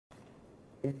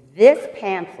This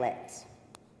pamphlet,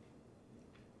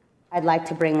 I'd like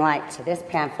to bring light to this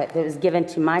pamphlet that was given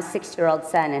to my 6-year-old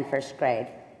son in first grade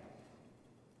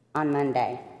on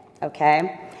Monday,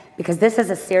 okay? Because this is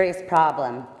a serious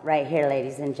problem right here,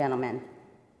 ladies and gentlemen.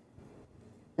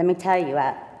 Let me tell you,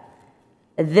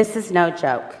 this is no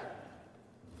joke.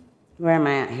 Where am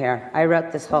I at here? I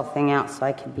wrote this whole thing out so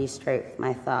I could be straight with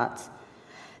my thoughts.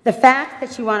 The fact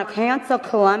that you want to cancel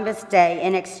Columbus Day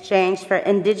in exchange for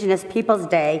Indigenous Peoples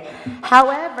Day,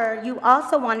 however, you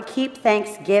also want to keep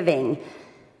Thanksgiving.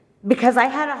 Because I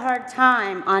had a hard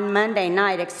time on Monday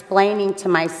night explaining to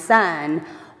my son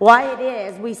why it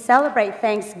is we celebrate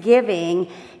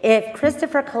Thanksgiving. If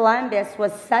Christopher Columbus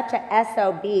was such a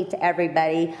SOB to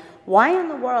everybody, why in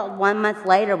the world 1 month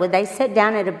later would they sit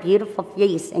down at a beautiful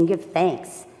feast and give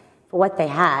thanks for what they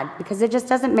had? Because it just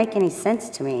doesn't make any sense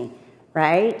to me,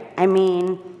 right? I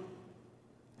mean,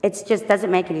 it just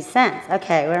doesn't make any sense.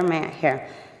 Okay, where am I at here?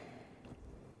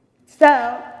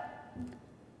 So,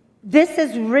 this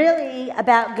is really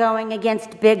about going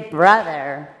against Big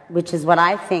Brother, which is what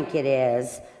I think it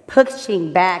is,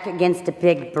 pushing back against a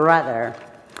Big Brother.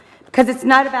 Because it's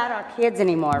not about our kids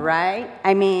anymore, right?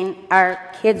 I mean, our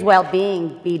kids'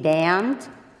 well-being be damned.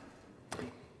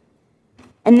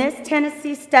 In this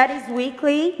Tennessee Studies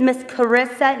Weekly, Miss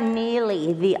Carissa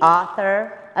Neely, the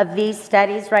author of these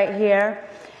studies right here,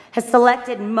 has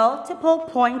selected multiple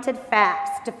pointed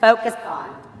facts to focus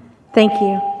on. Thank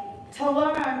you. To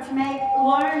learn, to make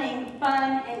learning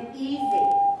fun and easy.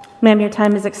 Ma'am, your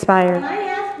time has expired. When I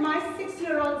asked my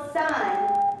 6-year-old son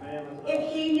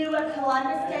if he knew what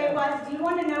Columbus Day was, do you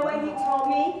want to know what he told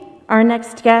me? Our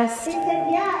next guest. He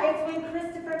said, yeah, it's when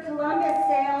Christopher Columbus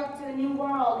sailed to the New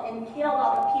World and killed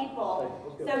all the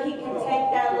people so he could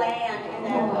take their land and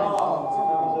their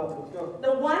gold.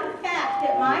 The one fact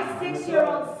that my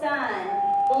 6-year-old son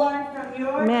learned from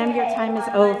your Ma'am, your time is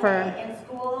over. In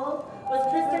school was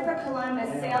Christopher Columbus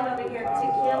sailed over here to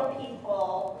kill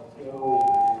people.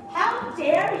 How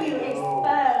dare you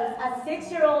expose a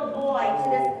 6-year-old boy to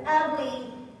this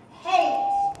ugly hate?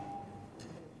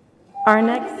 Our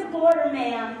next. I'm the border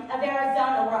man of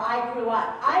Arizona where I grew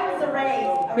up. I was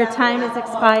raised. Your time is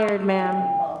expired,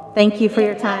 ma'am. Thank you for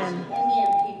your time.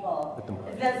 Indian people,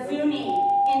 the Zuni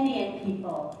Indian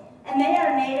people, and they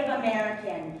are Native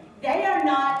American. They are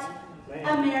not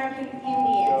American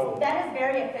Indians. That is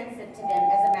very offensive to them,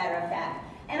 as a matter of fact.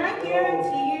 And I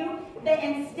guarantee you that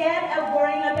instead of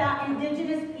worrying about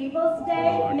Indigenous Peoples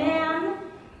Day, ma'am,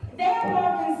 they are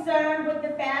more concerned with the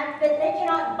fact that they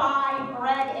cannot buy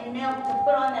bread and milk to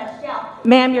put on their shelf.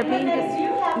 Ma'am,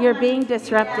 you're being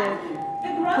disruptive.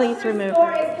 The Please remove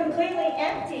store her. is completely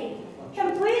empty.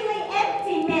 Completely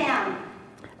empty, ma'am.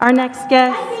 Our next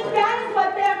guest. I think that is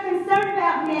what they're concerned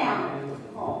about, ma'am.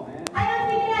 I don't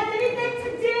think it has anything to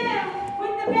do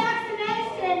with the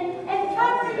vaccination and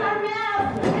covering our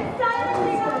mouths and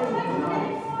silencing our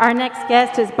voices. Our next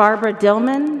guest is Barbara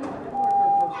Dillman.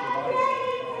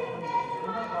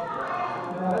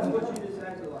 That's what you just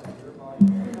acted like.